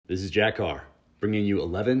This is Jack Carr, bringing you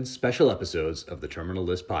 11 special episodes of the Terminal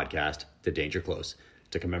List podcast to Danger Close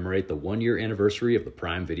to commemorate the one-year anniversary of the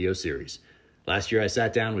Prime Video series. Last year, I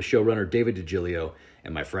sat down with showrunner David DiGilio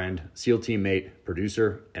and my friend, SEAL teammate,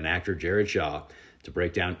 producer, and actor Jared Shaw to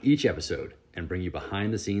break down each episode and bring you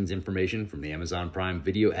behind-the-scenes information from the Amazon Prime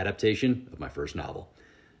Video adaptation of my first novel.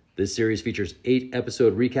 This series features 8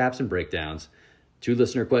 episode recaps and breakdowns, 2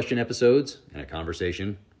 listener question episodes, and a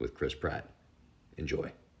conversation with Chris Pratt.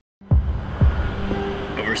 Enjoy.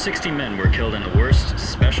 Over 60 men were killed in the worst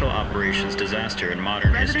special operations disaster in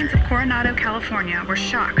modern history. Residents of Coronado, California were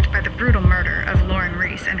shocked by the brutal murder of Lauren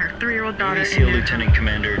Reese and her 3-year-old daughter. Navy SEAL Lieutenant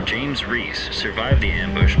Commander James Reese survived the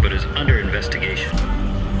ambush but is under investigation.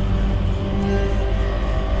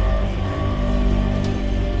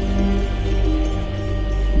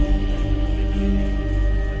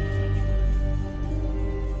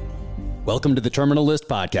 Welcome to the Terminal List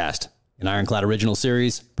podcast, an Ironclad original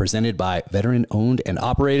series presented by veteran-owned and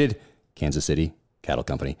operated Kansas City Cattle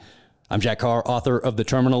Company. I'm Jack Carr, author of The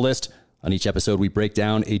Terminal List. On each episode, we break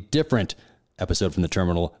down a different episode from the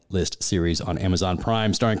Terminal List series on Amazon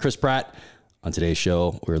Prime, starring Chris Pratt. On today's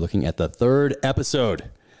show, we're looking at the 3rd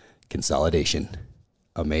episode, Consolidation.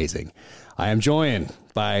 Amazing. I am joined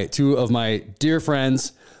by 2 of my dear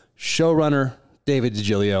friends, showrunner David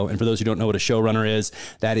DiGilio. And for those who don't know what a showrunner is,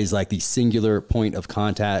 that is like the singular point of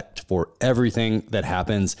contact for everything that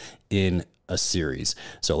happens in a series.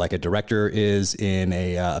 So like a director is in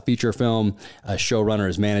a feature film, a showrunner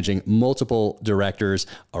is managing multiple directors,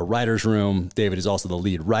 a writer's room. David is also the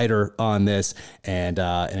lead writer on this, and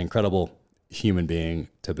an incredible human being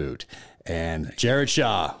to boot. And Jared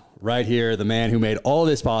Shaw, right here, the man who made all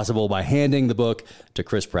this possible by handing the book to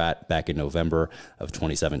Chris Pratt back in November of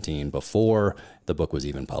 2017, before the book was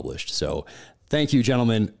even published. So thank you,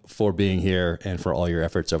 gentlemen, for being here and for all your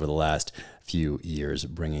efforts over the last few years,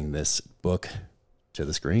 bringing this book to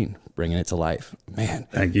the screen, bringing it to life. Man,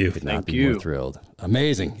 thank you. Could not be more thrilled.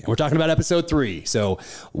 Amazing. And we're talking about episode 3. So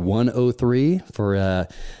 103 for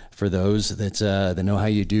those that know how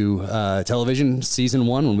you do television, season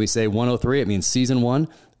 1. When we say 103, it means season 1.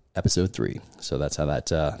 Episode 3. So that's how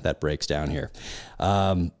that breaks down here.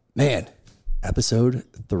 Man, episode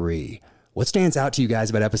 3. What stands out to you guys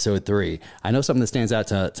about episode 3? I know something that stands out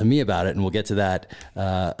to me about it, and we'll get to that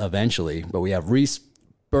eventually. But we have Reese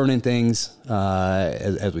burning things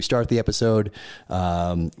as we start the episode.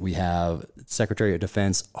 We have Secretary of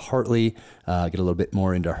Defense Hartley get a little bit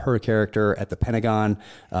more into her character at the Pentagon.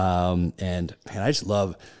 And man, I just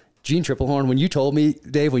love Jean Triplehorn. When you told me,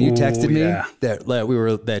 Dave, when you texted me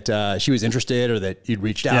that she was interested, or that you'd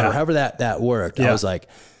reached out, or however that worked, I was like,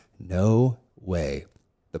 no way,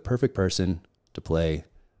 the perfect person to play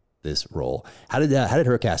this role. How did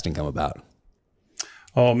her casting come about?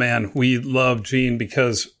 Oh man, we love Jean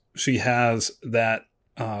because she has that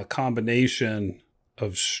combination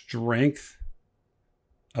of strength,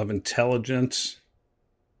 of intelligence,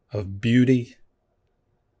 of beauty,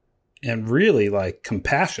 and really like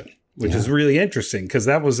compassion, which is really interesting, because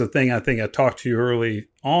that was the thing I think I talked to you early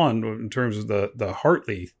on in terms of the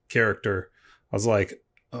Hartley character. I was like,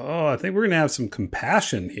 oh, I think we're going to have some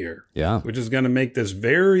compassion here, which is going to make this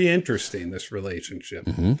very interesting, this relationship.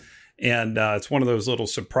 Mm-hmm. And it's one of those little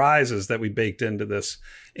surprises that we baked into this.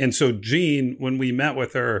 And so Jean, when we met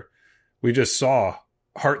with her, we just saw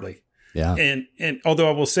Hartley. Yeah. And although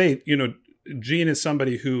I will say, Jean is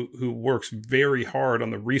somebody who works very hard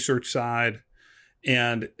on the research side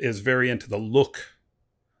and is very into the look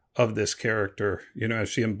of this character, as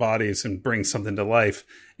she embodies and brings something to life.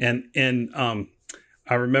 And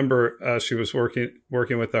I remember she was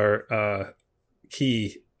working with our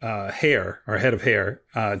key our head of hair,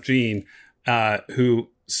 Jean, who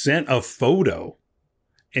sent a photo,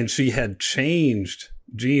 and she had changed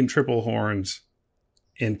Jean Triplehorn's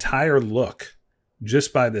entire look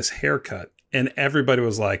just by this haircut. And everybody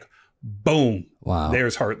was like, boom, wow,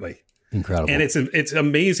 there's Hartley. Incredible. And it's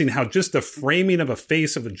amazing how just the framing of a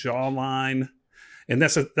face, of a jawline, and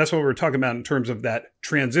that's what we're talking about in terms of that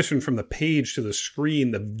transition from the page to the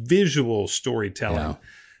screen, the visual storytelling. Yeah.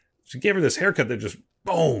 She gave her this haircut that just,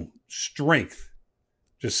 boom, strength,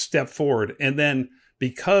 just step forward. And then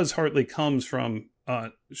because Hartley comes from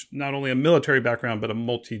not only a military background, but a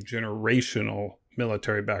multi-generational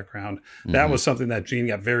military background, that was something that Jean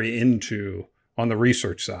got very into on the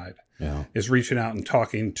research side, is reaching out and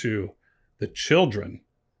talking to the children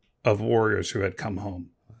of warriors who had come home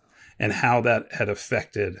and how that had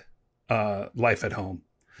affected life at home.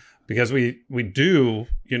 Because we do,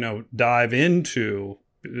 dive into,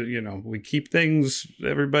 we keep things,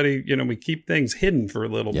 everybody, we keep things hidden for a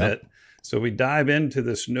little bit So we dive into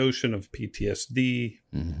this notion of PTSD,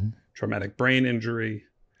 traumatic brain injury,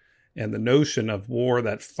 and the notion of war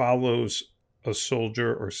that follows a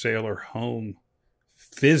soldier or sailor home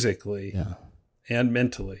physically and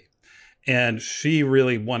mentally. And she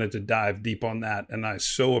really wanted to dive deep on that. And I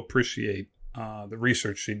so appreciate the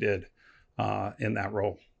research she did in that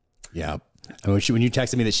role. Yeah. And when you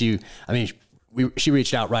texted me that she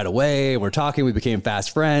reached out right away. We're talking. We became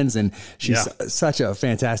fast friends, and she's such a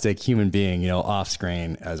fantastic human being. Off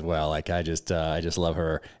screen as well. Like I just love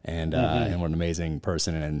her, and what an amazing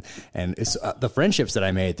person. And it's the friendships that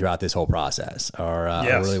I made throughout this whole process are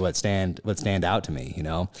really what stand out to me. It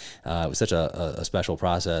was such a special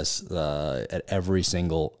process at every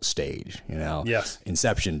single stage. Yes.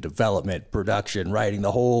 Inception, development, production, writing,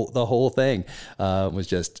 the whole thing was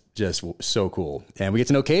just so cool. And we get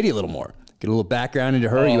to know Katie a little more. Get a little background into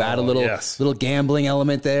her. You add a little gambling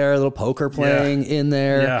element there, a little poker playing in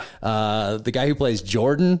there. The guy who plays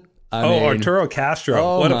Jordan. Arturo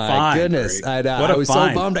Castro. What a find. My goodness. I was so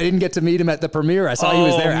bummed I didn't get to meet him at the premiere. I saw he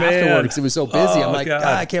was there afterward because it was so busy. I'm like,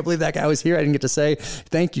 I can't believe that guy was here. I didn't get to say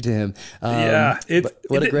thank you to him.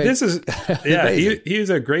 What a great... This is, he's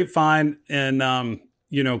a great find. And,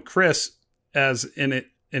 Chris, as an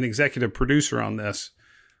executive producer on this,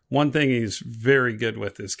 one thing he's very good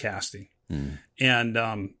with is casting.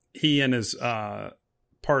 And he and his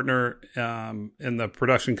partner in the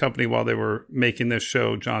production company while they were making this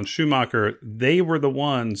show, John Schumacher, they were the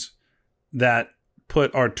ones that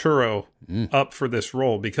put Arturo up for this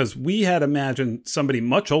role because we had imagined somebody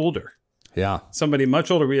much older. Yeah. Somebody much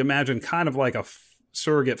older. We imagined kind of like a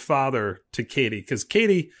surrogate father to Katie because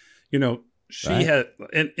Katie, she had,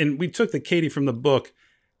 and we took the Katie from the book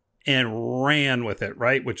and ran with it,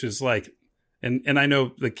 right? Which is like, and I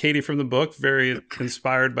know the Katie from the book, very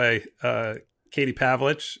inspired by Katie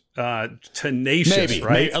Pavlich, tenacious, maybe,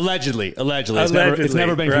 right? Allegedly. It's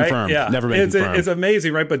never been confirmed. Yeah. Never been confirmed. It's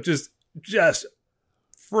amazing, right? But just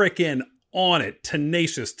freaking on it.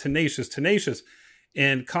 Tenacious.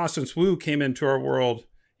 And Constance Wu came into our world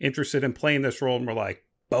interested in playing this role, and we're like,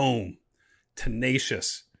 boom,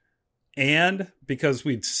 tenacious. And because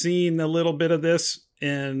we'd seen a little bit of this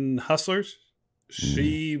in Hustlers,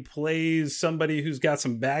 she plays somebody who's got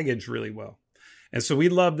some baggage really well. And so we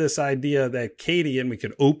love this idea that Katie, and we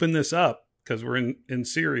could open this up because we're in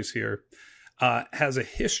series here, has a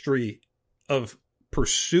history of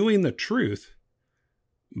pursuing the truth,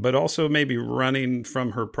 but also maybe running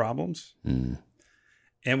from her problems.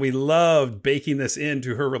 And we loved baking this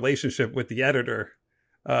into her relationship with the editor,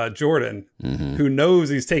 Jordan, who knows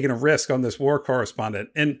he's taking a risk on this war correspondent.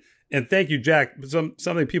 And thank you, Jack.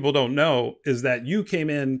 Something people don't know is that you came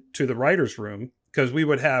in to the writer's room because we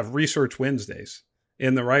would have Research Wednesdays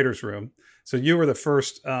in the writer's room. So you were the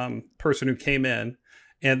first person who came in.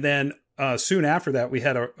 And then soon after that, we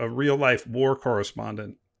had a real life war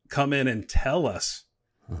correspondent come in and tell us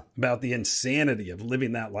about the insanity of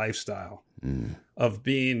living that lifestyle, of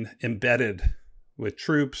being embedded with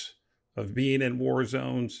troops, of being in war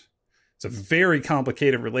zones. It's a very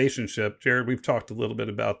complicated relationship. Jared, we've talked a little bit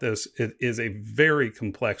about this. It is a very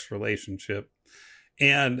complex relationship.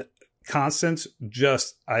 And Constance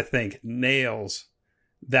just, I think, nails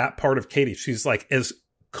that part of Katie. She's like as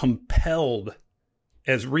compelled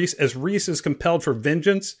as Reese. As Reese is compelled for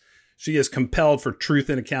vengeance, she is compelled for truth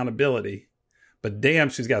and accountability. But damn,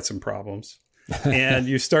 she's got some problems. And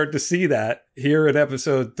you start to see that here in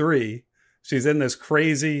episode 3. She's in this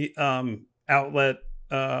crazy outlet,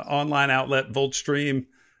 online outlet, Voltstream,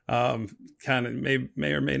 kind of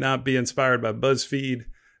may or may not be inspired by BuzzFeed.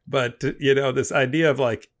 But, this idea of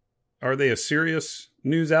like, are they a serious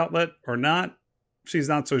news outlet or not? She's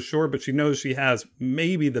not so sure, but she knows she has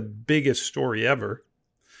maybe the biggest story ever.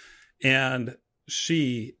 And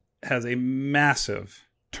she has a massive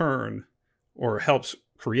turn, or helps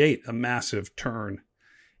create a massive turn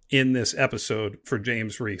in this episode for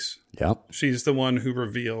James Reese. Yep. She's the one who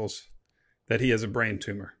reveals that he has a brain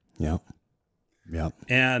tumor. Yep.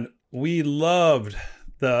 And we loved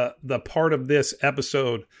the part of this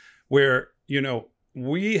episode where,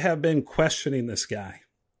 we have been questioning this guy.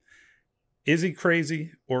 Is he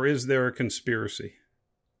crazy or is there a conspiracy?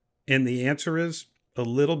 And the answer is a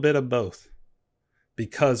little bit of both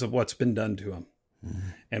because of what's been done to him.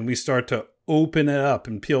 And we start to open it up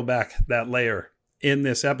and peel back that layer in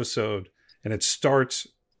this episode. And it starts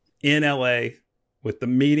in LA with the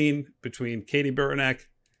meeting between Katie Beranek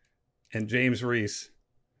and James Reese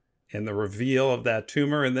and the reveal of that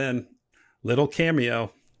tumor. And then little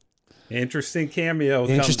cameo. Interesting cameo.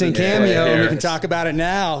 We can talk about it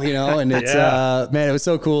now, and it's, man, it was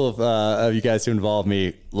so cool of you guys to involve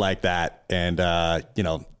me like that. And,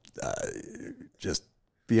 just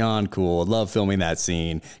beyond cool. Love filming that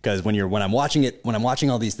scene because when I'm watching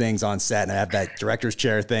all these things on set and I have that director's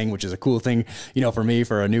chair thing, which is a cool thing, for me,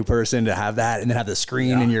 for a new person to have that, and then have the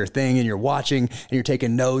screen in your thing and you're watching and you're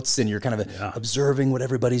taking notes and you're kind of observing what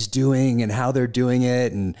everybody's doing and how they're doing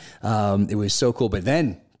it. And it was so cool. But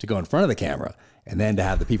then to go in front of the camera and then to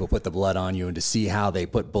have the people put the blood on you and to see how they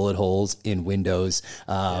put bullet holes in windows,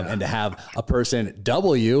 and to have a person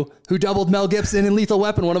double you who doubled Mel Gibson in Lethal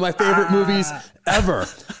Weapon, one of my favorite movies ever.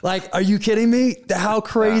 Like, are you kidding me? How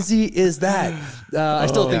crazy is that? I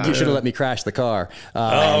still think you should have let me crash the car.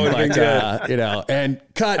 And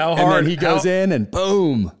cut. How and hard? Then he goes in and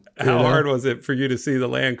boom. How hard was it for you to see the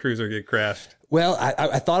Land Cruiser get crashed? Well,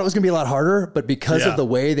 I thought it was going to be a lot harder, but because of the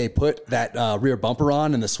way they put that rear bumper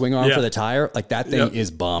on and the swing arm for the tire, like that thing is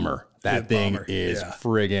bomber. That thing is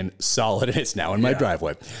friggin' solid. It's now in my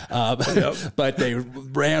driveway. But they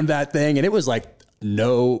rammed that thing and it was like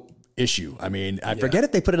no issue. I mean, I forget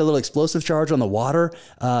if they put a little explosive charge on the water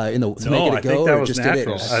to make it go, or just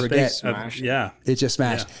natural. did it. I forget. It just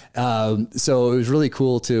smashed. So it was really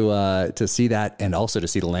cool to see that, and also to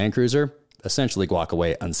see the Land Cruiser essentially walk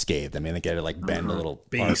away unscathed. I mean, they get it like bend a little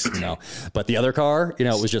part, but the other car, it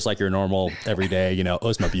was just like your normal everyday,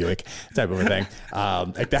 Osmo Buick type of a thing.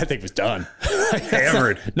 Like that thing was done.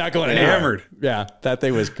 Hammered. Not going anywhere. Hammered. Yeah. That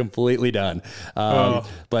thing was completely done.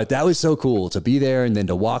 But that was so cool to be there and then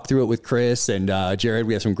to walk through it with Chris and Jared.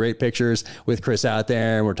 We have some great pictures with Chris out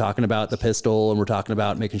there, and we're talking about the pistol and we're talking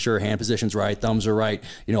about making sure hand position's right, thumbs are right,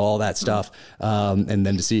 all that stuff. And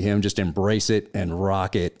then to see him just embrace it and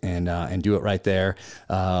rock it and do it right there.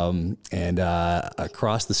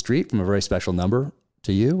 Across the street from a very special number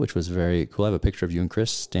to you, which was very cool. I have a picture of you and Chris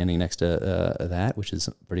standing next to that, which is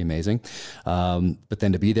pretty amazing. But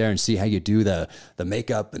then to be there and see how you do the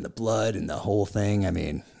makeup and the blood and the whole thing. I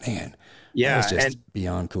mean, man, it was just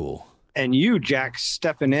beyond cool. And you, Jack,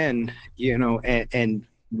 stepping in, and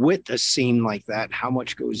with a scene like that, how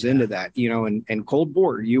much goes into that, and Cold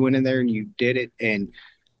War, you went in there and you did it. And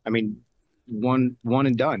I mean, one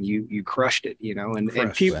and done, you crushed it,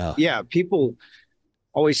 and people, people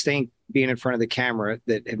always think being in front of the camera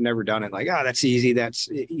that have never done it, like, that's easy. That's,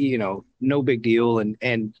 no big deal.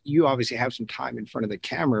 And you obviously have some time in front of the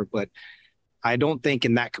camera, but I don't think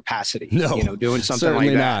in that capacity, doing something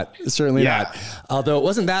like that. Certainly not. Although it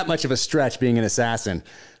wasn't that much of a stretch being an assassin.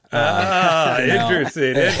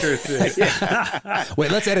 Interesting.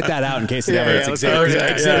 Wait, let's edit that out in case it ever it's exhibit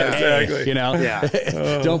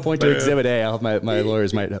A, Don't point to exhibit A. I'll have my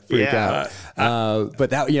lawyers might freak out. But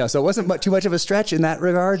that, so it wasn't too much of a stretch in that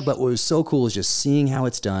regard, but what was so cool is just seeing how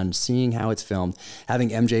it's done, seeing how it's filmed, having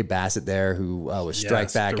MJ Bassett there, who was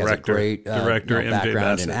Strike Back, as a great director,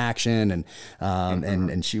 background in action,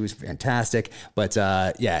 and she was fantastic. But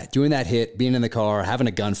doing that hit, being in the car, having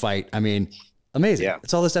a gunfight, I mean, amazing. Yeah.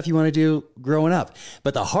 It's all the stuff you want to do growing up.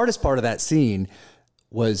 But the hardest part of that scene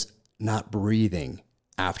was not breathing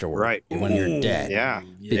afterward, when you're dead. Yeah.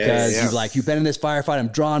 Because you've been in this firefight, I'm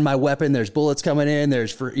drawing my weapon, there's bullets coming in,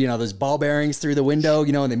 there's there's ball bearings through the window,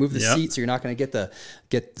 and they move the seat, so you're not going to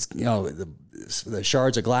get the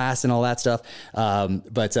shards of glass and all that stuff.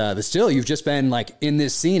 But still, you've just been like in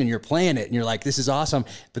this scene and you're playing it and you're like, this is awesome.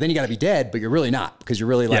 But then you got to be dead, but you're really not, because you're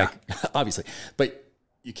really obviously, but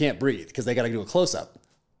you can't breathe because they got to do a close up.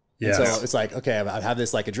 Yeah. So it's like, okay, I have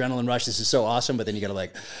this like adrenaline rush. This is so awesome. But then you got to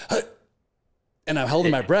like, and I'm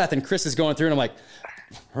holding my breath and Chris is going through and I'm like,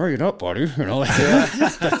 hurry it up, buddy.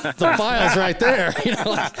 The file's right there.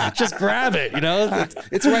 Just grab it.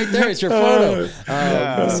 It's right there. It's your photo.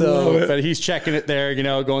 But he's checking it there.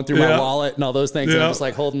 Going through my wallet and all those things. And I'm just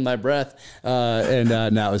like holding my breath. And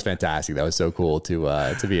no, it was fantastic. That was so cool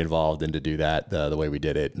to be involved and to do that the way we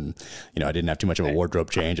did it. And I didn't have too much of a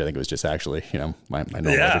wardrobe change. I think it was just actually my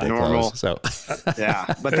normal everyday clothes. So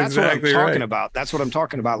but that's what I'm talking about. That's what I'm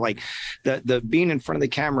talking about. Like the being in front of the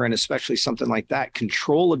camera, and especially something like that. Control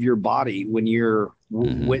of your body when you're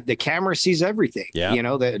with the camera sees everything,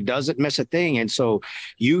 that it doesn't miss a thing. And so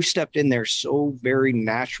you stepped in there so very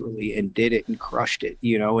naturally and did it and crushed it,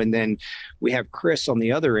 and then we have Chris on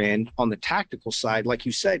the other end on the tactical side. Like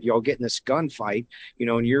you said, y'all get in this gunfight,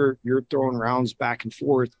 and you're throwing rounds back and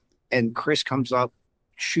forth, and Chris comes up,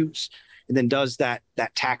 shoots, and then does that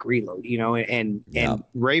tack reload, and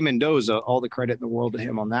Ray Mendoza, all the credit in the world to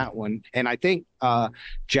him on that one. And I think,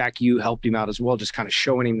 Jack, you helped him out as well, just kind of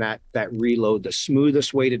showing him that reload, the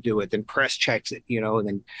smoothest way to do it, then press checks it, and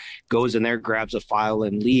then goes in there, grabs a file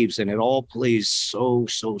and leaves. And it all plays so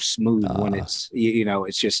smooth when it's,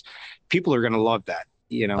 it's just, people are going to love that,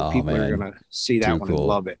 people are going to see that one and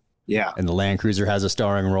love it. Yeah. And the Land Cruiser has a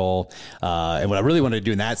starring role. And what I really wanted to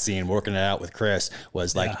do in that scene, working it out with Chris,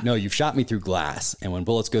 was like, no, you've shot me through glass. And when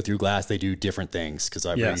bullets go through glass, they do different things. Because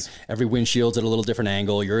every windshield's at a little different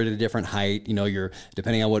angle. You're at a different height. You know, you're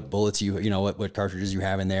depending on what bullets what cartridges you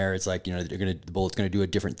have in there. It's like, the bullet's going to do a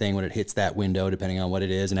different thing when it hits that window, depending on what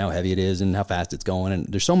it is and how heavy it is and how fast it's going. And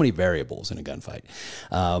there's so many variables in a gunfight.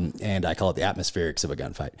 And I call it the atmospherics of a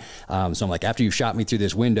gunfight. So I'm like, after you shot me through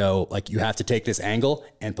this window, like you have to take this angle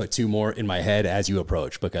and put 2 more in my head as you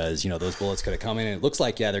approach, because those bullets could have come in and it looks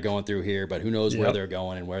like they're going through here, but who knows where they're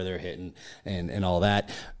going and where they're hitting and all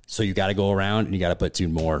that. So you got to go around and you got to put 2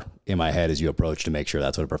 more in my head as you approach to make sure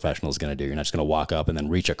that's what a professional is going to do. You're not just going to walk up and then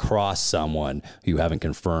reach across someone who you haven't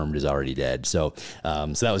confirmed is already dead. So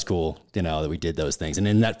so that was cool, that we did those things. And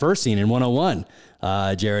in that first scene in 101,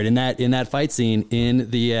 Jared, in that fight scene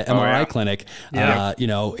in the MRI clinic,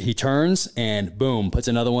 he turns and boom, puts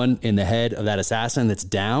another one in the head of that assassin that's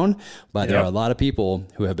down. But there are a lot of people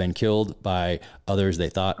who have been killed by others they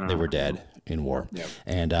thought they were dead in war.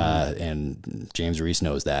 And James Reese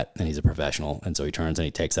knows that, and he's a professional. And so he turns and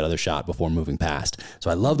he takes that other shot before moving past. So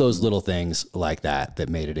I love those little things like that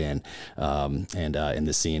made it in. And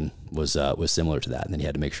this scene was similar to that. And then he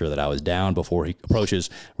had to make sure that I was down before he approaches,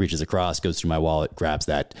 reaches across, goes through my wallet, grabs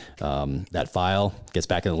that file, gets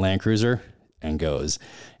back in the Land Cruiser and goes.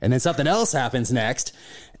 And then something else happens next.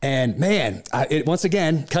 And man, once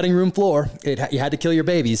again, cutting room floor, you had to kill your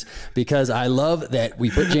babies, because I love that we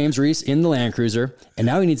put James Reese in the Land Cruiser and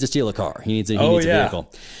now he needs to steal a car. He needs a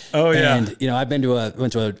vehicle. Oh yeah. And I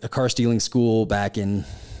went to a car stealing school back in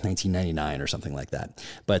 1999 or something like that.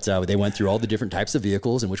 But they went through all the different types of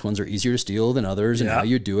vehicles and which ones are easier to steal than others and how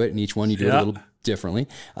you do it. And each one you do it a little differently.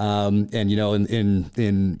 And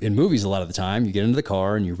in movies, a lot of the time you get into the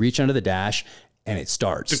car and you reach under the dash and it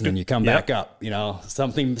starts, and then you come back up,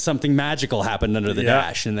 something magical happened under the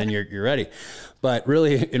dash, and then you're ready. But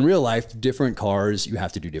really, in real life, different cars, you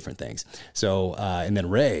have to do different things. So, and then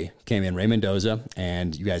Ray came in, Ray Mendoza,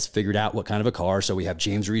 and you guys figured out what kind of a car. So we have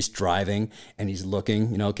James Reese driving, and he's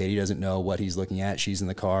looking, Katie doesn't know what he's looking at. She's in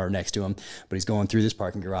the car next to him, but he's going through this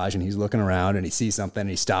parking garage, and he's looking around, and he sees something, and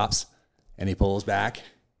he stops, and he pulls back,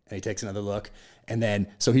 and he takes another look. And then,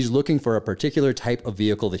 so he's looking for a particular type of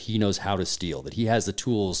vehicle that he knows how to steal, that he has the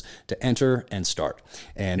tools to enter and start.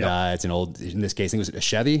 And it's an old, in this case, I think it was a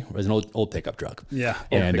Chevy, or it was an old pickup truck. Yeah.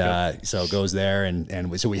 And so it goes there.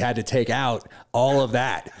 And so we had to take out all of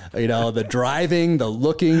that, the driving, the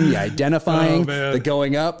looking, the identifying, the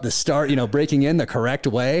going up, the start, breaking in the correct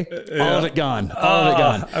way, all of it gone. All of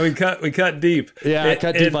it gone. We cut deep. Yeah, I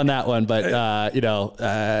cut deep on that one, but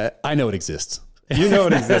I know it exists. You know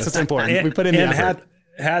it exists. That's what's important. We put in the effort.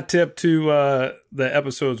 Hat tip to the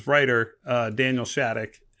episode's writer, Daniel Shattuck,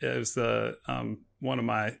 is the one of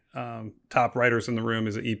my top writers in the room,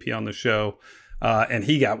 is an EP on the show, and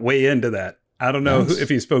he got way into that. I don't know if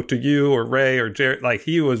he spoke to you or Ray or Jared. Like,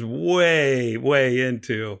 he was way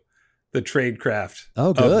into the tradecraft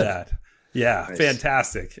of that. Yeah, nice.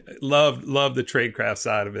 Fantastic. Love the tradecraft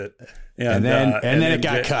side of it. And then it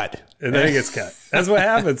got cut. And then it gets cut. That's what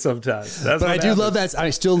happens sometimes. But I do love that. I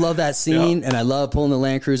still love that scene, and I love pulling the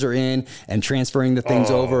Land Cruiser in and transferring the things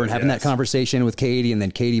over and having that conversation with Katie, and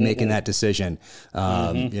then Katie making that decision. Hey,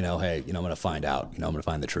 I'm going to find out. I'm going to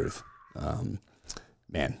find the truth.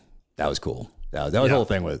 Man, that was cool. That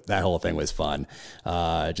whole thing was fun.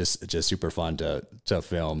 Just super fun to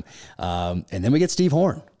film. And then we get Steve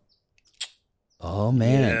Horn. Oh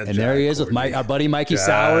man! Yeah, and there he is with our buddy Mikey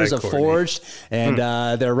Sowers of Forged, and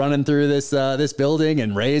they're running through this building,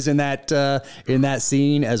 and Ray's in that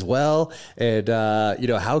scene as well. And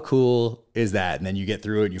how cool is that? And then you get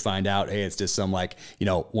through it and you find out, hey, it's just some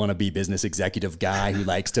wannabe business executive guy who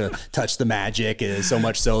likes to touch the magic, so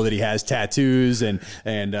much so that he has tattoos and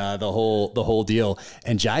the whole deal.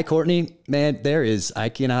 And Jai Courtney, man, I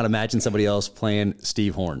cannot imagine somebody else playing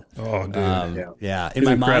Steve Horn. Oh, dude. In He's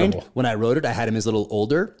my incredible. Mind, when I wrote it, I had him as a little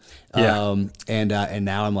older. And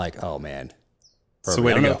now I'm like, oh man. It's the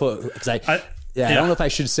way to go. I don't know if I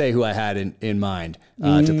should say who I had in mind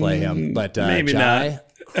to play him, but maybe Jai not.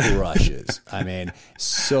 Crushes. I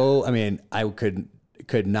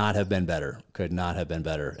could not have been better. Could not have been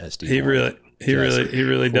better as Steve. He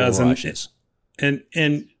really does. And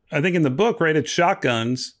I think in the book, right, it's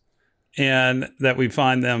shotguns, and that we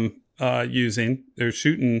find them using. They're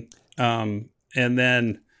shooting, and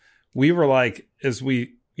then we were like, as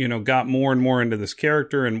we got more and more into this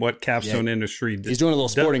character and what Capstone Industry he's doing a little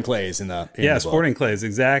sporting clays in the sporting clays,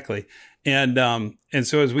 exactly. And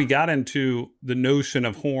so as we got into the notion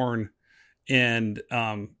of Horn and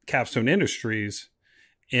Capstone Industries,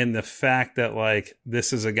 and the fact that, like,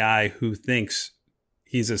 this is a guy who thinks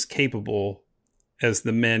he's as capable as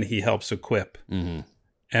the men he helps equip. Mm-hmm.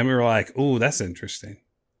 And we were like, "Ooh, that's interesting."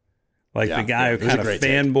 Like the guy who kind of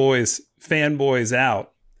fanboys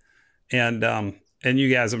out, and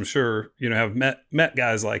you guys, I'm sure, have met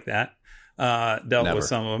guys like that, dealt with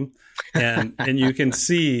some of them, and you can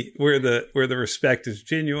see where the respect is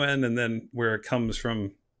genuine, and then where it comes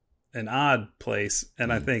from an odd place.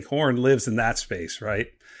 And I think Horn lives in that space, right?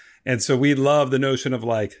 And so we love the notion of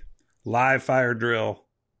like live fire drill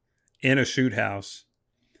in a shoot house.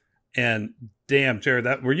 And damn,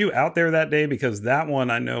 Jared, were you out there that day? Because that one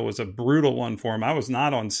I know was a brutal one for him. I was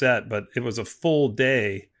not on set, but it was a full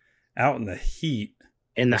day out in the heat.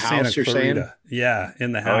 In the house, you're saying? Yeah,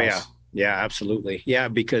 in the house. Oh, yeah. Yeah, absolutely. Yeah,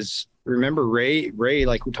 because remember Ray,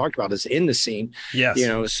 like we talked about, is in the scene. Yes.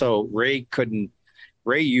 So Ray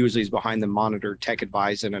usually is behind the monitor tech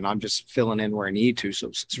advising, and I'm just filling in where I need to.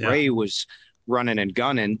 So since Ray was running and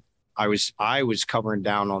gunning, I was covering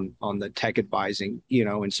down on the tech advising,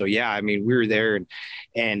 and so, we were there,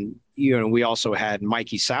 and we also had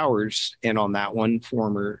Mikey Sowers in on that one,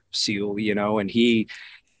 former SEAL, and he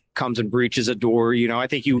comes and breaches a door. I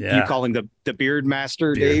think you call him the beard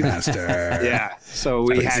master, Dave. Master. Yeah. So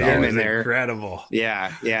we had him in there. Incredible.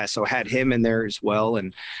 Yeah. So had him in there as well.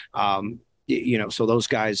 And, so those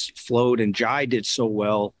guys flowed, and Jai did so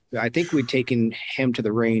well. I think we'd taken him to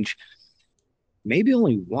the range maybe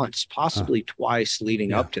only once, possibly twice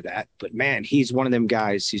leading up to that. But man, he's one of them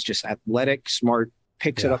guys. He's just athletic, smart,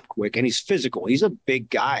 picks it up quick, and he's physical. He's a big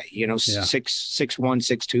guy, 6'1",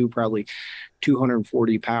 6'2", probably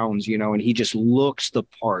 240 pounds, and he just looks the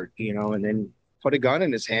part, and then put a gun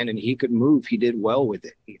in his hand and he could move. He did well with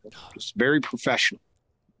it. Just very professional.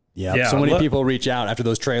 Yeah. So many people reach out after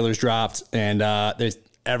those trailers dropped, and there's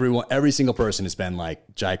every single person has been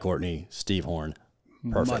like Jai Courtney, Steve Horn.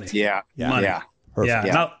 Perfect. Money. Yeah. Perfect.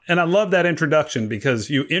 Yeah. And I love that introduction, because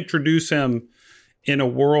you introduce him in a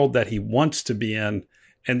world that he wants to be in,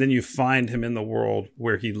 and then you find him in the world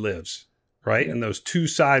where he lives, right? Yeah. And those two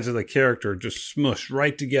sides of the character just smush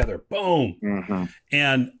right together. Boom. Mm-hmm.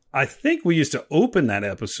 And I think we used to open that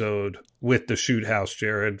episode with the shoot house,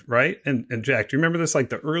 Jared, right? And Jack, do you remember this? Like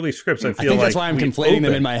the early scripts, I think that's why I'm conflating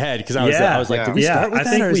them in my head, because I was like, did we start with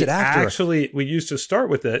that, or is it after? Actually, we used to start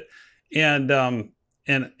with it.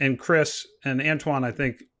 And Chris and Antoine, I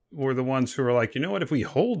think, were the ones who were like, you know what, if we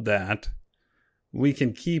hold that, we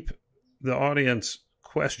can keep the audience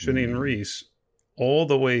questioning Reese all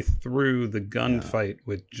the way through the gunfight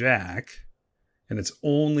with Jack. And it's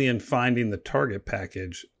only in finding the target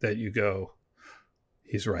package that you go,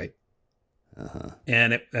 he's right. Uh-huh.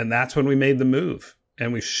 And that's when we made the move,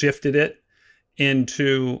 and we shifted it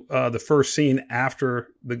into the first scene after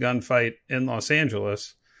the gunfight in Los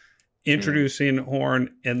Angeles, introducing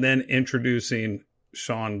Horn, and then introducing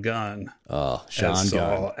Sean Gunn. Oh, Sean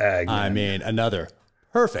Gunn. Agnew. I mean, another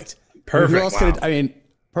perfect. Who else could?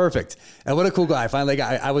 Perfect. And what a cool guy. Finally,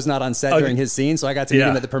 I was not on set during his scene, so I got to meet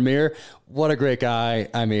him at the premiere. What a great guy.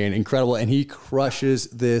 I mean, incredible. And he crushes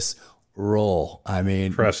this role. I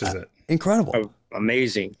mean, crushes it. Incredible. Oh,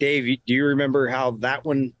 amazing. Dave, do you remember how that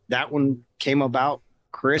one came about?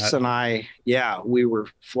 Chris and I, we were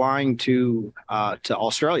flying to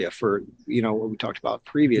Australia for, what we talked about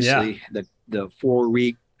previously, the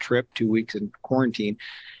 4-week trip, 2 weeks in quarantine.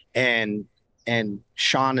 And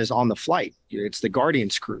Sean is on the flight. It's the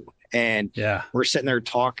Guardians crew. And we're sitting there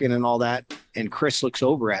talking and all that. And Chris looks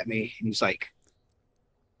over at me and he's like,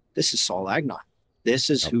 this is Saul Agnon.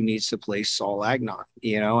 This is who needs to play Saul Agnon,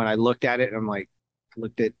 and I looked at it and I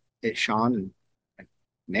looked at Sean and I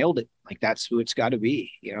nailed it. Like, that's who it's got to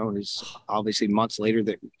be, and it's obviously months later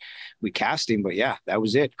that we cast him, but that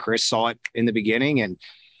was it. Chris saw it in the beginning, and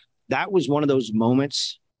that was one of those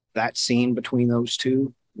moments, that scene between those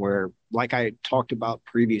two, where, like I talked about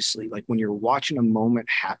previously, like when you're watching a moment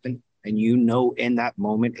happen and in that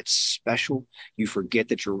moment it's special, you forget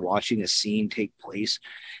that you're watching a scene take place.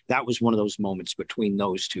 That was one of those moments between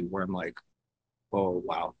those two where I'm like, oh,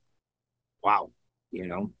 wow,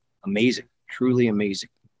 amazing, truly amazing.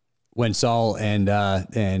 When Saul and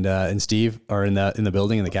Steve are in the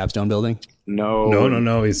building, in the Capstone building.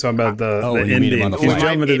 No. He's talking about the ending. On the He's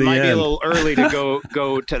jumping to the end. It might be a little early to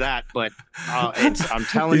go to that, but I'm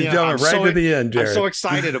telling you, jumping right to the end, Jared. I'm so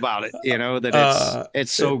excited about it. That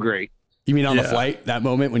it's so great. You mean on the flight, that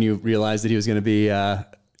moment when you realized that he was going to be going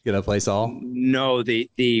to play Saul? No,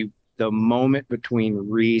 the moment between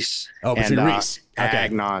Reese and Reese. Okay.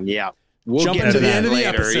 Agnon. Yeah. We'll jump get into to the end of the later.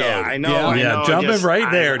 episode. Yeah, I know. Yeah, jumping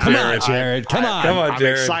right there, Come Jared. on, Jared. Come on. I'm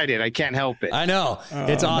Jared. excited. I can't help it. I know.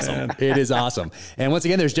 It's awesome. Man. It is awesome. And once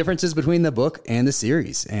again, there's differences between the book and the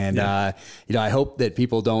series. And, I hope that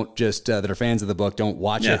people don't just, that are fans of the book, don't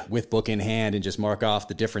watch it with book in hand and just mark off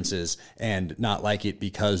the differences and not like it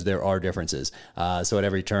because there are differences. So at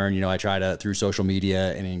every turn, I try to, through social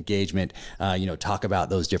media and engagement, talk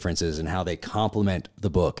about those differences and how they complement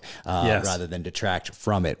the book rather than detract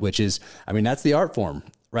from it, which is, that's the art form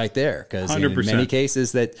right there. Because in many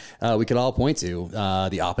cases that we could all point to,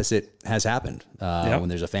 the opposite has happened when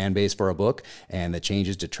there's a fan base for a book and the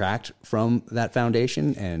changes detract from that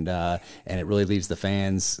foundation. And it really leaves the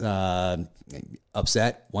fans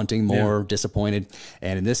upset, wanting more, disappointed.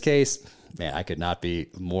 And in this case, man, I could not be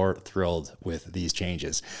more thrilled with these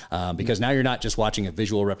changes because now you're not just watching a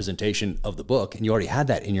visual representation of the book, and you already had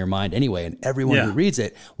that in your mind anyway. And everyone who reads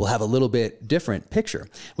it will have a little bit different picture,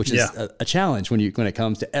 which is a challenge when it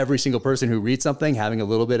comes to every single person who reads something having a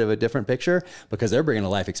little bit of a different picture because they're bringing a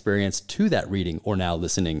life experience to that reading or now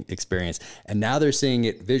listening experience, and now they're seeing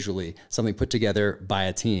it visually, something put together by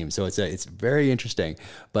a team. So it's very interesting,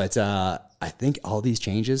 but I think all these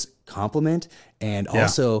changes complement and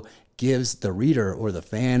also gives the reader or the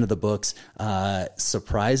fan of the books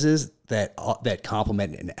surprises that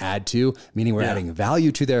complement and add to, meaning we're adding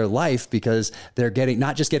value to their life because they're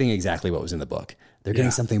not just getting exactly what was in the book, they're getting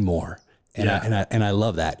something more. And I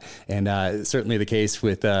love that. And certainly the case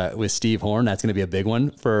with Steve Horn, that's going to be a big one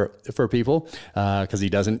for people because he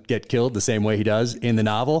doesn't get killed the same way he does in the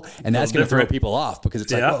novel. And that's going to throw people off because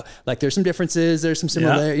it's like there's some differences, there's some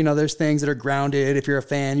similar, there's things that are grounded. If you're a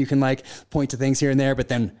fan, you can point to things here and there, but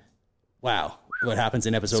then wow, what happens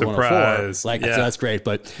in episode 104. So that's great.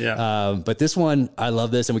 But this one, I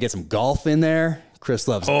love this. And we get some golf in there. Chris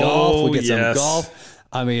loves golf. We get some golf.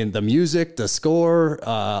 The music, the score,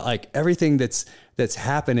 everything that's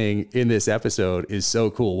happening in this episode is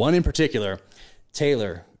so cool. One in particular,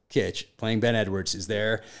 Taylor Kitsch playing Ben Edwards is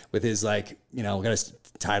there with his got his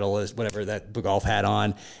title as whatever that golf hat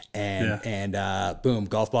on and boom,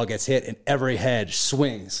 golf ball gets hit and every head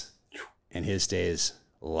swings and his stays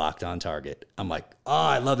locked on target. I'm like,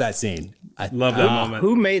 I love that scene. I love that moment.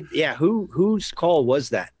 Whose call was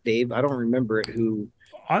that, Dave? I don't remember it.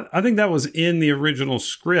 I think that was in the original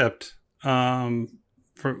script from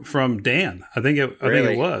Dan. I think it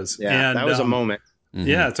was. Yeah, and that was a moment. Mm-hmm.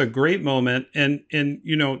 Yeah, it's a great moment. And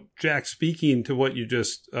Jack, speaking to what you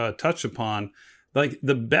just touched upon,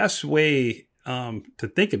 the best way to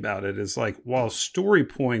think about it is while story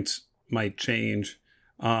points might change,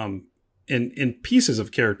 and pieces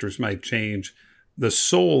of characters might change, the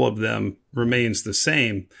soul of them remains the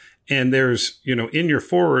same. And there's, in your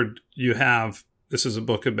forward, you have, this is a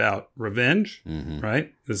book about revenge,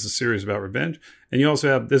 right? This is a series about revenge. And you also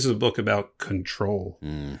have, this is a book about control.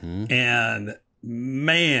 Mm-hmm. And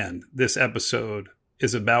man, this episode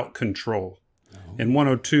is about control. Oh. In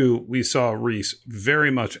 102, we saw Reese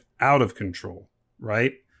very much out of control,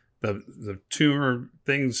 right? The tumor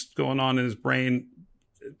things going on in his brain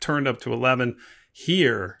turned up to 11.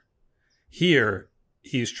 Here,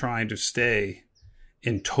 he's trying to stay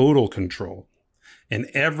in total control. And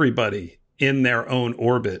everybody in their own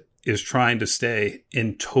orbit is trying to stay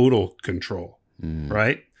in total control,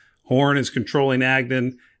 right? Horn is controlling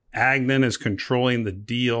Agden. Agden is controlling the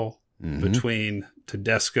deal between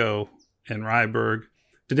Tedesco and Ryberg.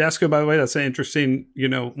 Tedesco, by the way, that's an interesting,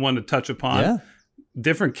 one to touch upon. Yeah.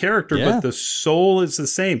 Different character, but the soul is the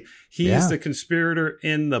same. He's the conspirator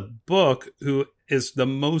in the book who is the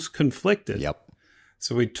most conflicted. Yep.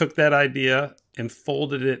 So we took that idea and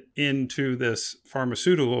folded it into this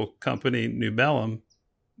pharmaceutical company, New Bellum,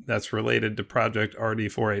 that's related to Project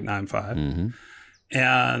RD4895.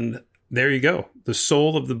 And there you go. The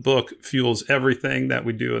soul of the book fuels everything that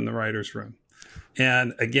we do in the writer's room.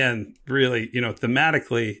 And again, really,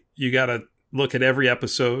 thematically, you got to look at every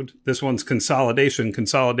episode. This one's consolidation.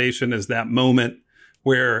 Consolidation is that moment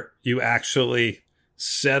where you actually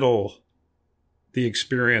settle the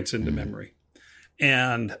experience into memory.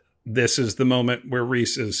 And this is the moment where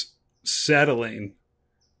Reese is settling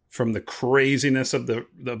from the craziness of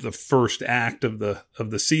the first act of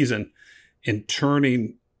the season and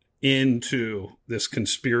turning into this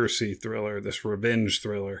conspiracy thriller, this revenge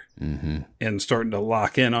thriller, and starting to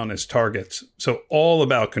lock in on his targets. So all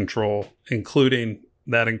about control, including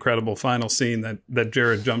that incredible final scene that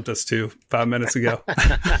Jared jumped us to 5 minutes ago.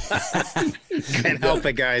 Can't help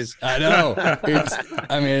it, guys. I know.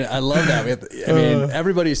 I love that.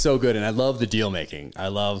 Everybody's so good, and I love the deal making. I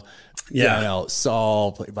love,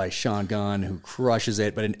 Saul, played by Sean Gunn, who crushes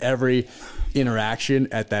it. But in every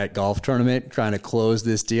interaction at that golf tournament, trying to close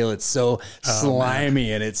this deal, it's so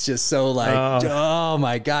slimy, and it's just so like, oh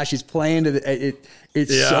my gosh, he's playing to the.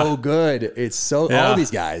 It's so good. It's so all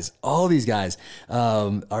these guys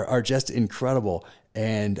are just incredible.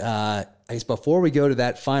 And I guess before we go to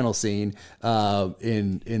that final scene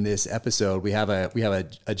in this episode, we have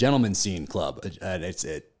a gentleman's scene club. It's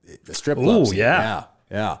a strip club. Scene. Yeah.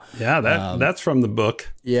 That's from the book.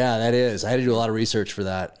 Yeah, that is. I had to do a lot of research for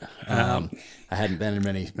that. I hadn't been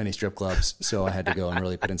in many strip clubs, so I had to go and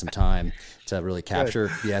really put in some time to really capture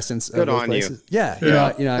the essence of those places. Yeah,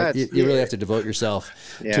 you really have to devote yourself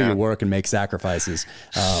to your work and make sacrifices.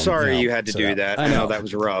 Sorry you had to do that. I know that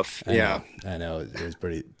was rough. I know it was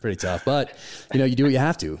pretty tough, but you do what you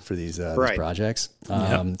have to for these projects. So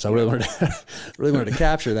I really wanted to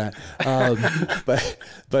capture that.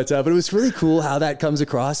 But it was really cool how that comes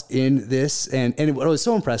across in this, and what I was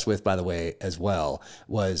so impressed with, by the way, as well,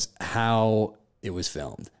 was how it was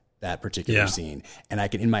filmed, that particular scene. And I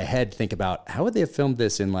can, in my head, think about how would they have filmed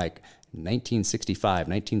this in like 1965,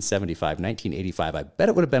 1975, 1985. I bet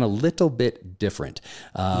it would have been a little bit different.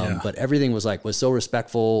 But everything was so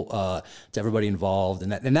respectful to everybody involved.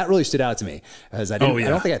 And that really stood out to me, because I don't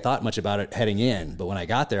think I thought much about it heading in. But when I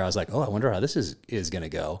got there, I was like, I wonder how this is going to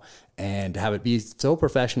go. And have it be so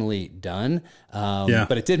professionally done.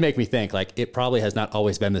 But it did make me think, like, it probably has not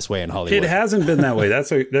always been this way in Hollywood. It hasn't been that way.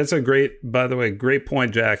 That's a great, by the way, great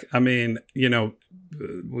point, Jack. I mean,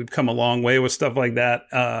 we've come a long way with stuff like that.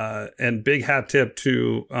 And big hat tip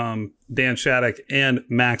to Dan Shattuck and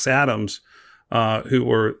Max Adams, who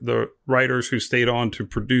were the writers who stayed on to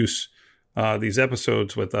produce these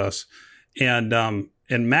episodes with us. And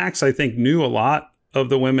Max, I think, knew a lot of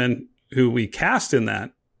the women who we cast in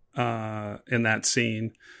that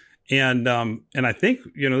scene. And I think,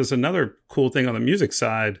 there's another cool thing on the music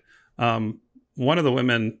side. One of the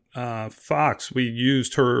women, Fox, we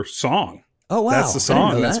used her song. Oh, wow. That's the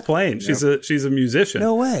song that's playing. She's a musician.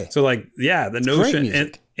 No way. So the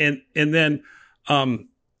notion and then,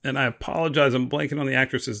 and I apologize, I'm blanking on the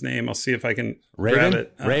actress's name. I'll see if I can grab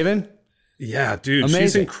it. Raven? Yeah, dude, amazing.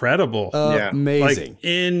 She's incredible. Amazing.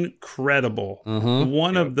 Incredible.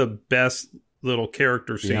 One of the best little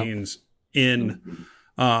character scenes in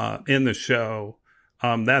the show.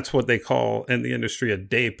 That's what they call in the industry a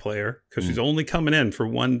day player, because she's only coming in for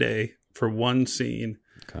one day, for one scene,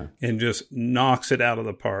 and just knocks it out of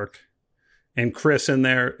the park. And Chris in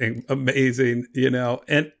there, amazing,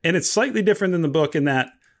 and it's slightly different than the book in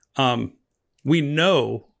that we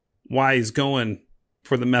know why he's going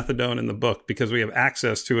for the methadone in the book, because we have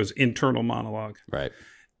access to his internal monologue. Right.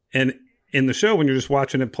 And in the show, when you're just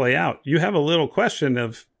watching it play out, you have a little question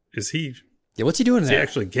of, is he... Yeah, what's he doing there? Is he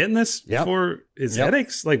actually getting this for his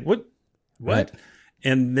headaches? Like, what? Right.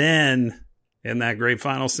 And then, in that great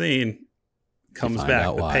final scene, comes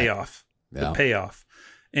back the payoff. The payoff.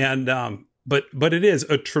 And, but it is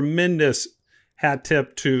a tremendous hat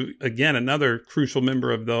tip to, again, another crucial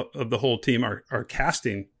member of the whole team, our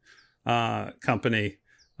casting company.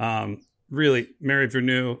 Really, Mary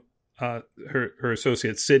Vernew, her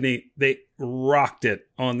associate Sydney, they rocked it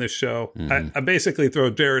on this show. I basically throw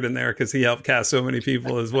Jared in there because he helped cast so many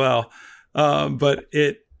people as well. But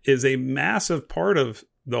it is a massive part of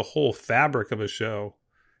the whole fabric of a show,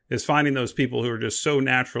 is finding those people who are just so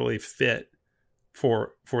naturally fit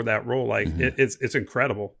for that role. Like it's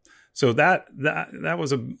incredible. So that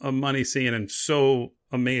was a money scene, and so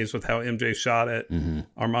amazed with how MJ shot it.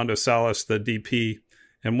 Armando Salas, the DP.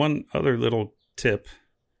 And one other little tip: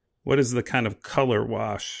 what is the kind of color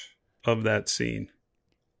wash of that scene?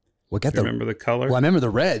 Remember the color? Well, I remember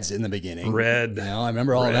the reds in the beginning. Red. I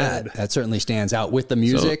remember all that. That certainly stands out with the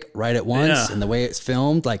music right at once and the way it's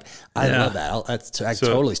filmed. Like, I love that. That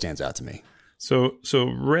totally stands out to me. So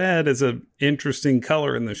red is an interesting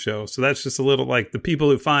color in the show. So that's just a little, like, the people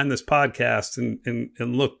who find this podcast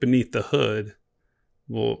and look beneath the hood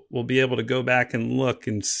will be able to go back and look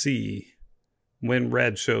and see when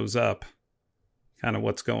red shows up, kind of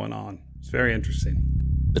what's going on. It's very interesting.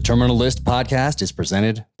 The Terminal List podcast is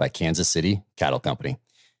presented by Kansas City Cattle Company.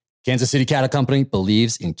 Kansas City Cattle Company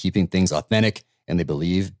believes in keeping things authentic, and they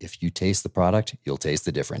believe if you taste the product, you'll taste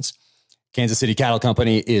the difference. Kansas City Cattle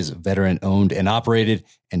Company is veteran-owned and operated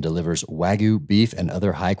and delivers Wagyu beef and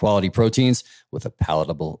other high-quality proteins with a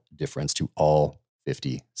palatable difference to all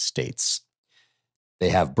 50 states. They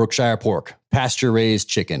have Brookshire pork, pasture-raised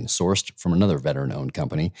chicken sourced from another veteran-owned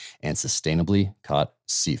company, and sustainably caught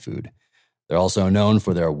seafood. They're also known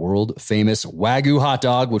for their world-famous Wagyu hot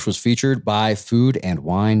dog, which was featured by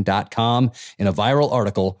foodandwine.com in a viral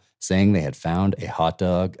article saying they had found a hot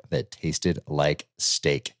dog that tasted like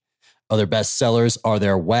steak. Other bestsellers are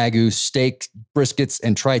their Wagyu steak, briskets,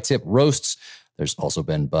 and tri-tip roasts. There's also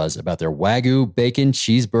been buzz about their Wagyu bacon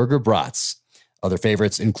cheeseburger brats. Other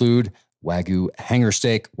favorites include Wagyu hanger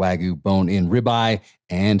steak, Wagyu bone-in ribeye,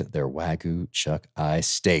 and their Wagyu chuck eye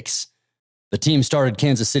steaks. The team started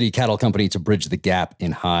Kansas City Cattle Company to bridge the gap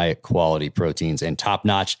in high-quality proteins and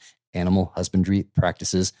top-notch animal husbandry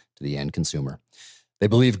practices to the end consumer. They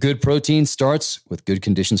believe good protein starts with good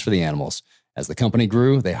conditions for the animals. As the company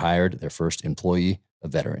grew, they hired their first employee, a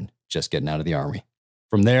veteran, just getting out of the Army.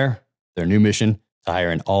 From there, their new mission to hire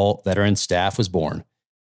an all-veteran staff was born.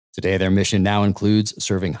 Today, their mission now includes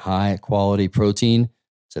serving high-quality protein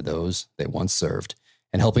to those they once served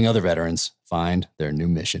and helping other veterans find their new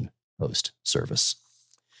mission post-service.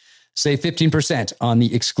 Save 15% on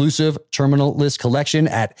the exclusive Terminal List collection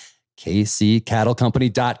at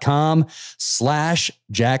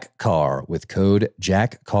kccattlecompany.com/Jack Carr with code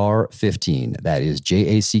JackCarr15. That is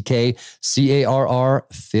JackCarr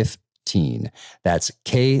 15. That's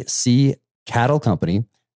KC Cattle Company,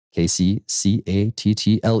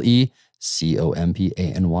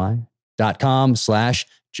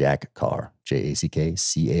 KCCATTLECOMPANY.com/Jack Carr,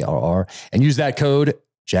 JackCarr, and use that code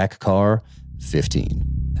JackCarr15.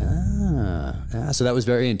 So that was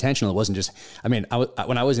very intentional. It wasn't just, I mean,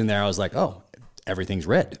 when I was in there, I was like, oh, everything's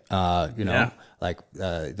red, the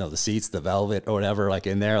seats, the velvet or whatever, like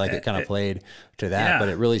in there, like it kind of played to that, but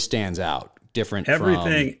it really stands out different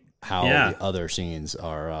from how the other scenes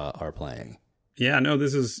are playing. Yeah, no,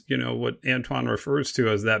 this is, what Antoine refers to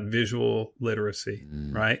as that visual literacy,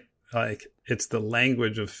 right? Like it's the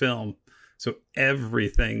language of film. So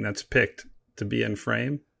everything that's picked to be in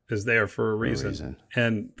frame is there for a reason.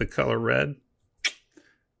 And the color red,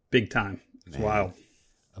 big time. It's wild.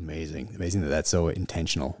 Amazing that that's so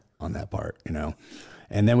intentional on that part,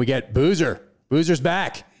 And then we get Boozer. Boozer's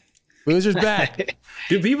back.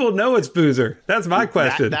 Do people know it's Boozer? That's my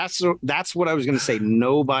question. That's what I was going to say.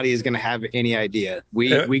 Nobody is going to have any idea.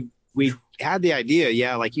 We had the idea.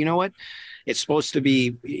 Yeah. Like, you know what? It's supposed to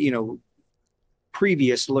be,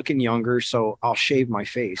 previous looking younger. So I'll shave my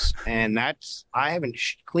face. And I haven't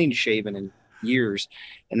clean shaven in years.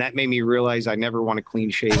 And that made me realize I never want to clean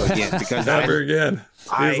shave again because never again.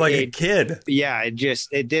 He was like a kid. Yeah.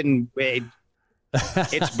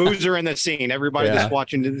 It's Boozer in the scene. Everybody that's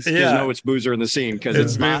watching this know it's Boozer in the scene because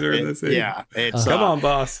it's Boozer in the scene. Yeah, it's come on,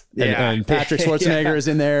 boss. And Patrick Schwarzenegger is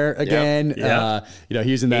in there again.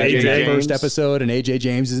 He's in that first episode, and AJ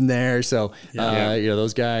James is in there. So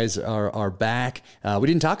those guys are back. We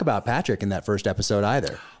didn't talk about Patrick in that first episode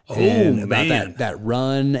either. About that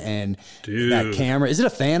run and that camera. Is it a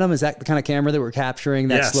Phantom? Is that the kind of camera that we're capturing?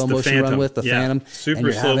 That slow motion run with the Phantom, super and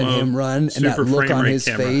you're having him run, and that look on his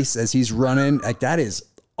face as he's running, like that is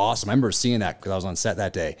awesome. I remember seeing that because I was on set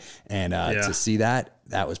that day, and to see that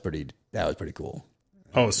was pretty cool.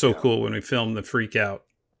 Oh, it's so cool when we filmed the freak out,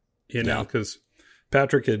 because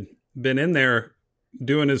Patrick had been in there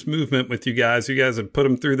doing his movement with you guys. You guys had put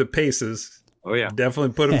him through the paces. Oh, yeah.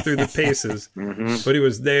 Definitely put him through the paces. But he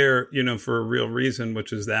was there, for a real reason,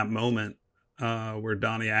 which is that moment where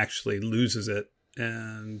Donnie actually loses it.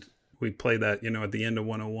 And we play that, at the end of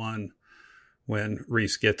 101 when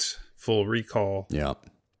Reese gets full recall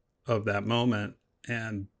of that moment.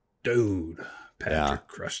 And, dude, Patrick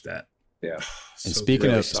crushed that. Yeah. And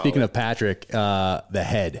speaking of Patrick, the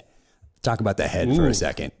head. Talk about the head for a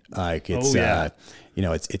second. Like it's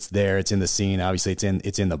it's there. It's in the scene. Obviously,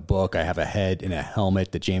 it's in the book. I have a head in a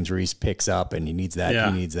helmet that James Reese picks up, and he needs that.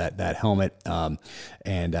 He needs that helmet. And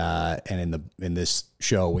in this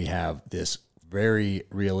show, we have this very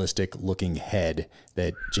realistic looking head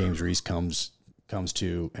that James Reese comes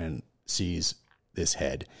to and sees this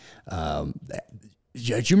head. Do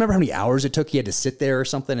you remember how many hours it took? He had to sit there or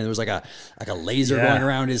something, and there was like a laser going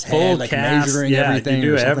around his head, like measuring everything.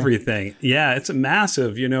 You do everything. Yeah, it's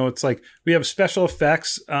massive. It's like we have special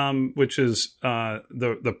effects, which is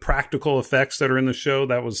the practical effects that are in the show.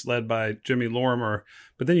 That was led by Jimmy Lorimer.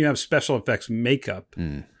 But then you have special effects makeup,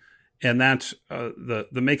 and that's the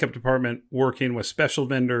makeup department working with special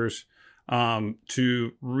vendors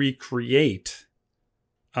to recreate.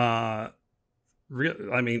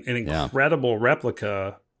 An incredible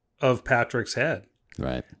replica of Patrick's head.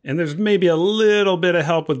 Right. And there's maybe a little bit of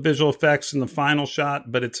help with visual effects in the final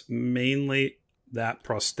shot, but it's mainly that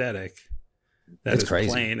prosthetic that is crazy.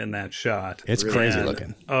 Playing in that shot. It's crazy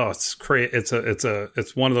looking. Oh, it's crazy.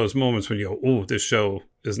 It's one of those moments when you go, "Oh, this show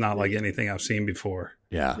is not like anything I've seen before."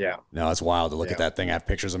 Yeah. No, it's wild to look at that thing. I have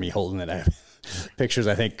pictures of me holding it. I have pictures.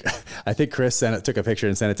 I think Chris took a picture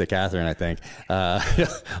and sent it to Catherine. I think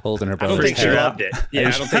holding her. I don't think she loved it. Yeah,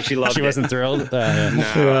 I don't think she loved it. She wasn't thrilled.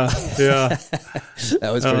 Yeah.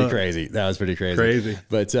 That was pretty crazy. Crazy.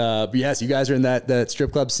 But yes, you guys are in that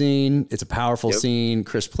strip club scene. It's a powerful scene.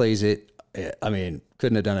 Chris plays it. I mean,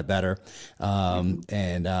 couldn't have done it better. And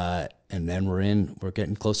then we're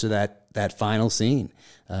getting close to that final scene,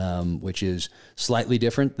 which is slightly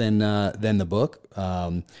different than the book.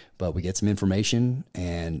 But we get some information,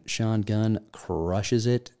 and Sean Gunn crushes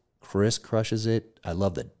it. Chris crushes it. I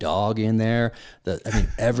love the dog in there.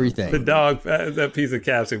 Everything. The dog, that piece of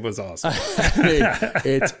casting was awesome.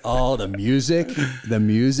 It's all the music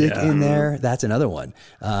in there. That's another one.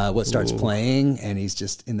 What starts playing, and he's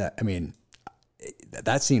just in that. I mean,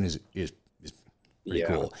 that scene is pretty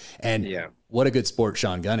cool. And what a good sport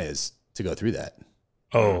Sean Gunn is to go through that.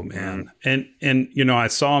 Oh man. And I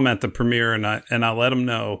saw him at the premiere, and I let him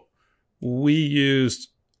know we used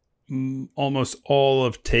almost all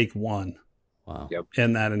of take one. Wow.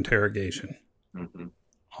 In that interrogation. Mm-hmm.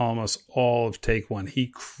 Almost all of take one. He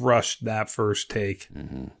crushed that first take.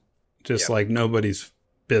 Mm-hmm. Just like nobody's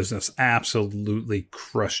business. Absolutely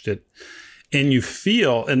crushed it. And you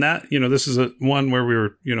feel, and that, this is one where we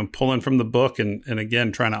were, pulling from the book and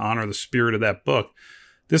again, trying to honor the spirit of that book.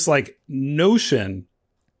 This like notion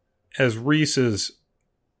as Reese is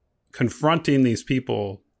confronting these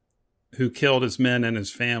people who killed his men and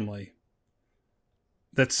his family,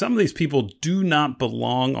 that some of these people do not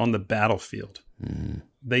belong on the battlefield. Mm-hmm.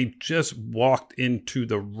 They just walked into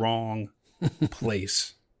the wrong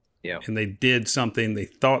place. And they did something they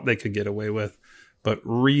thought they could get away with. But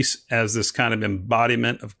Reese, as this kind of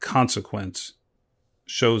embodiment of consequence,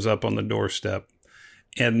 shows up on the doorstep.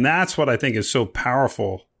 And that's what I think is so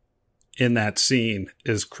powerful in that scene,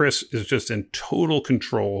 is Chris is just in total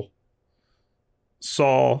control.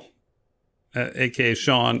 Saul, a.k.a.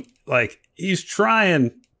 Sean, like, he's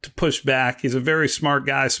trying to push back. He's a very smart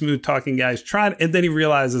guy, smooth talking guy. He's trying, and then he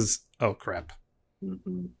realizes, oh, crap.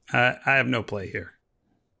 Mm-hmm. I have no play here.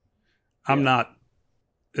 I'm not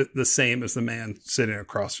the same as the man sitting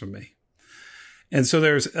across from me. And so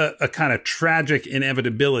there's a kind of tragic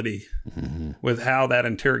inevitability with how that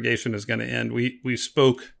interrogation is going to end. We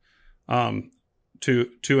spoke to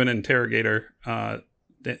an interrogator,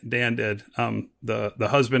 Dan did, the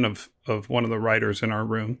husband of one of the writers in our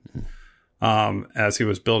room, as he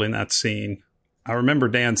was building that scene. I remember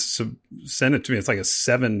Dan sent it to me. It's like a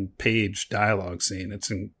 7-page dialogue scene. It's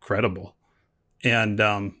incredible. And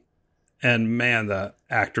man, the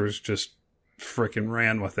actors just freaking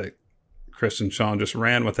ran with it. Chris and Sean just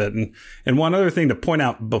ran with it. And one other thing to point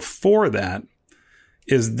out before that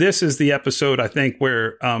is this is the episode, I think,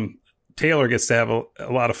 where Taylor gets to have a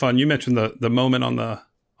lot of fun. You mentioned the moment on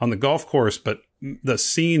the golf course, but the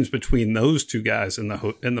scenes between those two guys in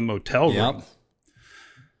the motel room.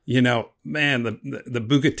 Man, the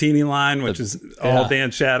Bucatini line, which is all Dan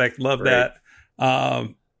Shattuck, love that.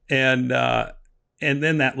 And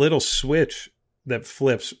then that little switch that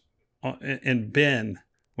flips in Ben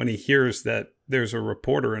when he hears that there's a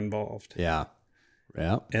reporter involved. Yeah.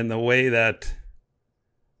 And the way that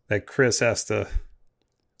Chris has to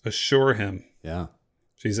assure him. Yeah.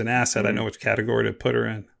 She's an asset. I know which category to put her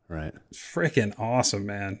in. Right. It's freaking awesome,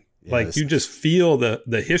 man. Yeah, like you just feel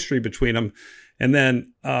the history between them. And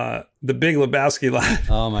then the Big Lebowski line.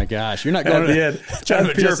 Oh my gosh, you're not going to the end. Trying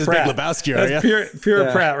to pure Pratt. Big Lebowski, are you? That's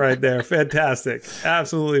pure Pratt right there. Fantastic,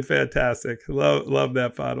 absolutely fantastic. Love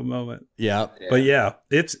that final moment. Yeah. But yeah,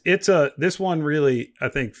 it's this one really, I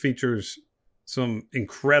think, features some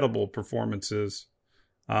incredible performances,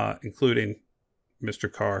 including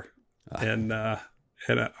Mr. Carr and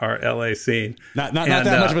our LA scene. Not that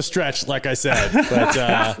much of a stretch, like I said, but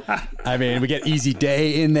I mean, we get Easy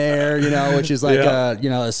Day in there, which is like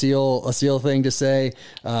a SEAL thing to say.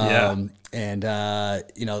 And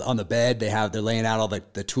on the bed they're laying out all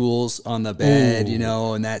the tools on the bed.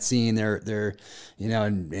 In that scene they're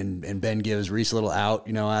and Ben gives Reese a little out,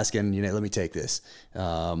 asking, let me take this.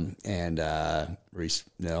 And Reese,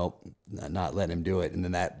 no, not letting him do it. And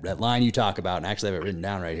then that line you talk about, and actually I have it written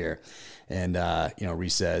down right here. And,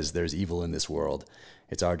 Reese says, there's evil in this world.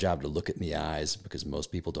 It's our job to look it in the eyes because most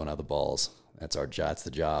people don't have the balls. That's our job. That's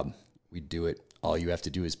the job. We do it. All you have to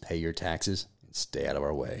do is pay your taxes and stay out of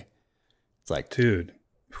our way. It's like, dude.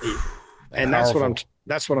 And that's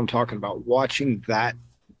what I'm talking about. Watching that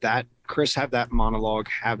Chris have that monologue,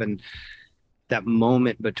 having that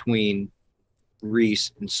moment between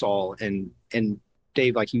Reese and Saul, and and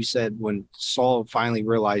Dave, like you said, when Saul finally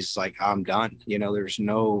realized, like, I'm done, there's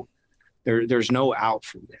no out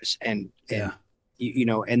from this. And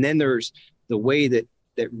and then there's the way that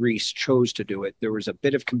Reese chose to do it. There was a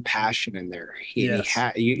bit of compassion in there. He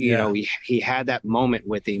had, he had that moment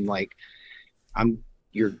with him, like,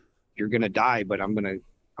 you're going to die, but I'm going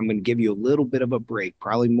to give you a little bit of a break,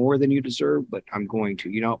 probably more than you deserve, but I'm going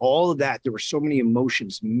to, all of that. There were so many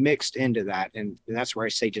emotions mixed into that. And that's where I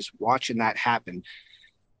say, just watching that happen,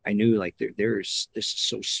 I knew, like, this is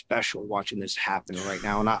so special watching this happen right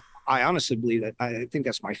now. And I honestly believe that I think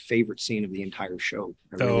that's my favorite scene of the entire show.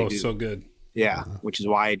 I really do. So good. Yeah, which is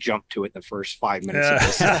why I jumped to it the first 5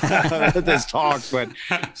 minutes of this talk. But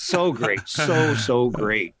so great, so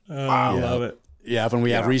great. Wow, I love it. Yeah, when we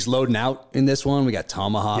have Reese loading out in this one, we got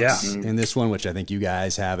tomahawks in this one, which I think you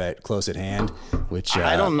guys have close at hand. Which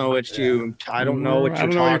I don't know what you're talking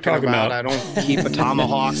about. I don't keep a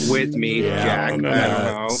tomahawk with me, Jack. I don't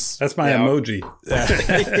know. That's my emoji.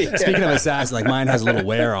 Speaking of assassins, like, mine has a little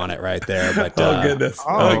wear on it right there. But goodness!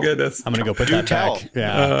 I'm gonna go put that back.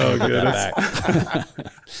 Yeah. Goodness.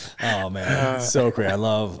 Oh man, so great! I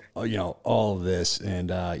love all of this, and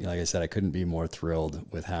like I said, I couldn't be more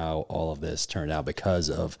thrilled with how all of this turned out because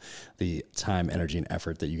of the time, energy, and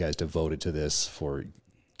effort that you guys devoted to this for a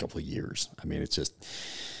couple of years. I mean, it's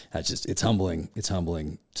humbling. It's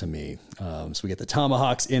humbling to me. So we get the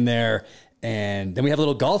tomahawks in there, and then we have a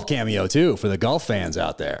little golf cameo too for the golf fans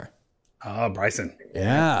out there. Oh, Bryson.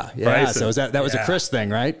 Yeah. Bryson. So that was a Chris thing,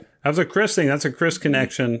 right? That was a Chris thing. That's a Chris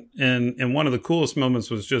connection. And one of the coolest moments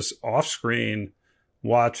was just off screen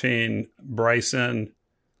watching Bryson,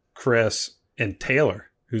 Chris, and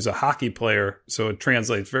Taylor, who's a hockey player, so it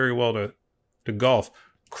translates very well to golf,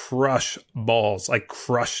 crush balls, like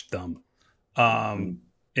crushed them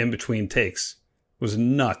in between takes. It was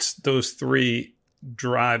nuts. Those three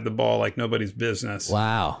drive the ball like nobody's business.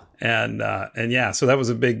 Wow. And so that was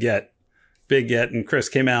a big get. And Chris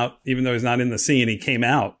came out, even though he's not in the scene, he came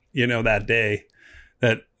out, that day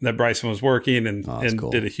that Bryson was working and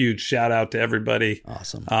cool. Did a huge shout out to everybody.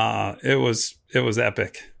 Awesome. It was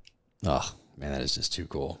epic. Oh, man, that is just too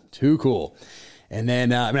cool. Too cool. And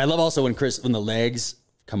then, I love also when the legs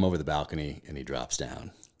come over the balcony and he drops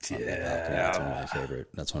down. That's one of my favorite.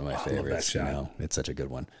 That's one of my favorites. It's such a good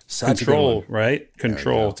one. Control, right?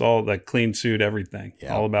 Control. It's all that clean suit, everything.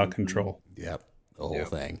 Yep. All about control. Yep. The whole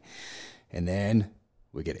thing. And then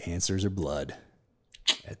we get Answers or Blood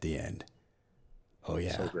at the end. Oh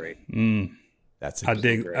yeah. So great. That's I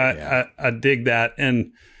dig that.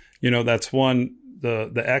 And that's one,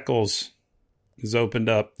 the Eccles is opened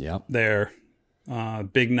up there.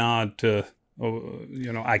 Big nod to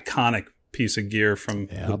iconic piece of gear from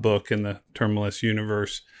the book and the Terminalist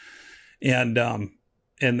universe. And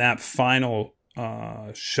that final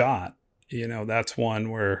shot, that's one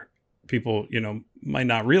where people, might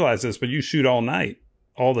not realize this, but you shoot all night,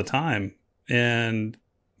 all the time. And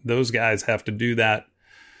those guys have to do that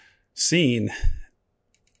scene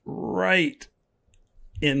right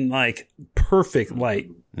in like perfect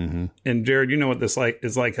light. Mm-hmm. And Jared, what this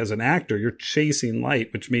is like as an actor. You're chasing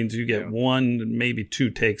light, which means you get one, maybe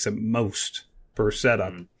two takes at most per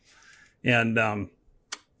setup. Mm-hmm.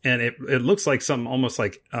 And it looks like something almost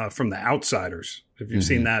like from The Outsiders. If you've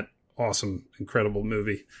seen that awesome, incredible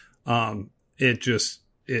movie,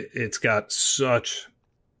 it's got such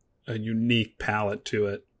a unique palette to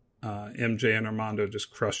it. MJ and Armando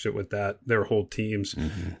just crushed it with that. Their whole teams,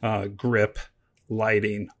 grip,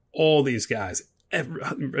 lighting, all these guys.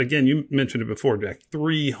 Again, you mentioned it before, Jack.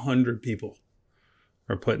 300 people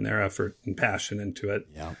are putting their effort and passion into it.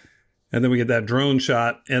 Yeah. And then we get that drone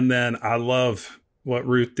shot. And then I love what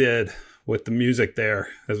Ruth did with the music there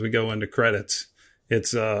as we go into credits.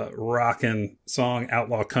 It's a rockin' song.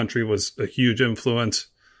 Outlaw Country was a huge influence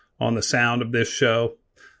on the sound of this show.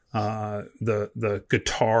 The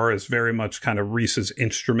guitar is very much kind of Reese's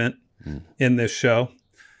instrument in this show.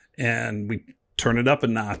 And we turn it up a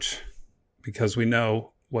notch because we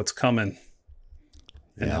know what's coming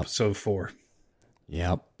in episode 4.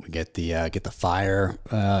 Yep. We get the fire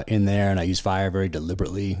in there, and I use fire very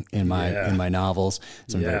deliberately in my novels.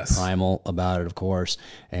 So I'm very primal about it, of course.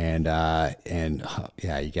 And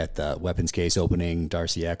you get the weapons case opening,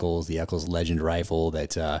 Darcy Eccles, the Eccles Legend rifle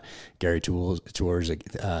that Gary Tours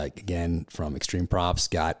again from Extreme Props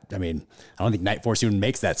got. I don't think Night Force even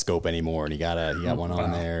makes that scope anymore, and he got one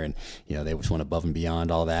on there, and they just went above and beyond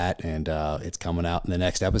all that, and it's coming out in the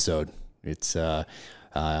next episode. It's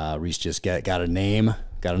Reese just got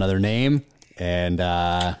another name, and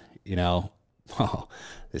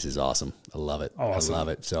this is awesome. I love it. Awesome. I love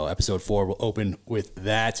it. So episode 4 will open with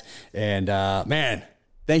that, and man,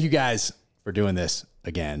 thank you guys for doing this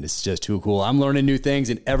again. It's just too cool. I'm learning new things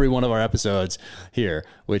in every one of our episodes here,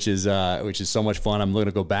 which is so much fun. I'm going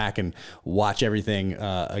to go back and watch everything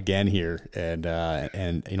again here, and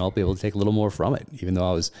I'll be able to take a little more from it, even though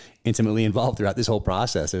I was intimately involved throughout this whole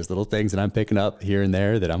process. There's little things that I'm picking up here and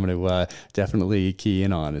there that I'm going to definitely key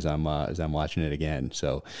in on as I'm watching it again.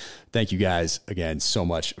 So thank you guys again so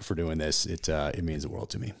much for doing this. It means the world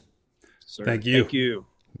to me. Sir, thank you. Thank you.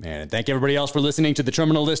 And thank everybody else for listening to the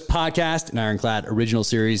Terminal List podcast, an Ironclad original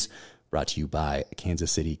series brought to you by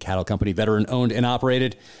Kansas City Cattle Company, veteran owned and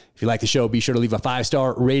operated. If you like the show, be sure to leave a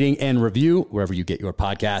 5-star rating and review wherever you get your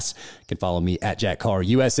podcasts. You can follow me at Jack Carr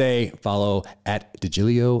USA, follow at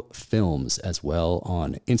DeGilio Films as well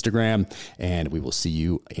on Instagram, and we will see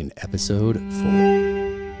you in episode 4.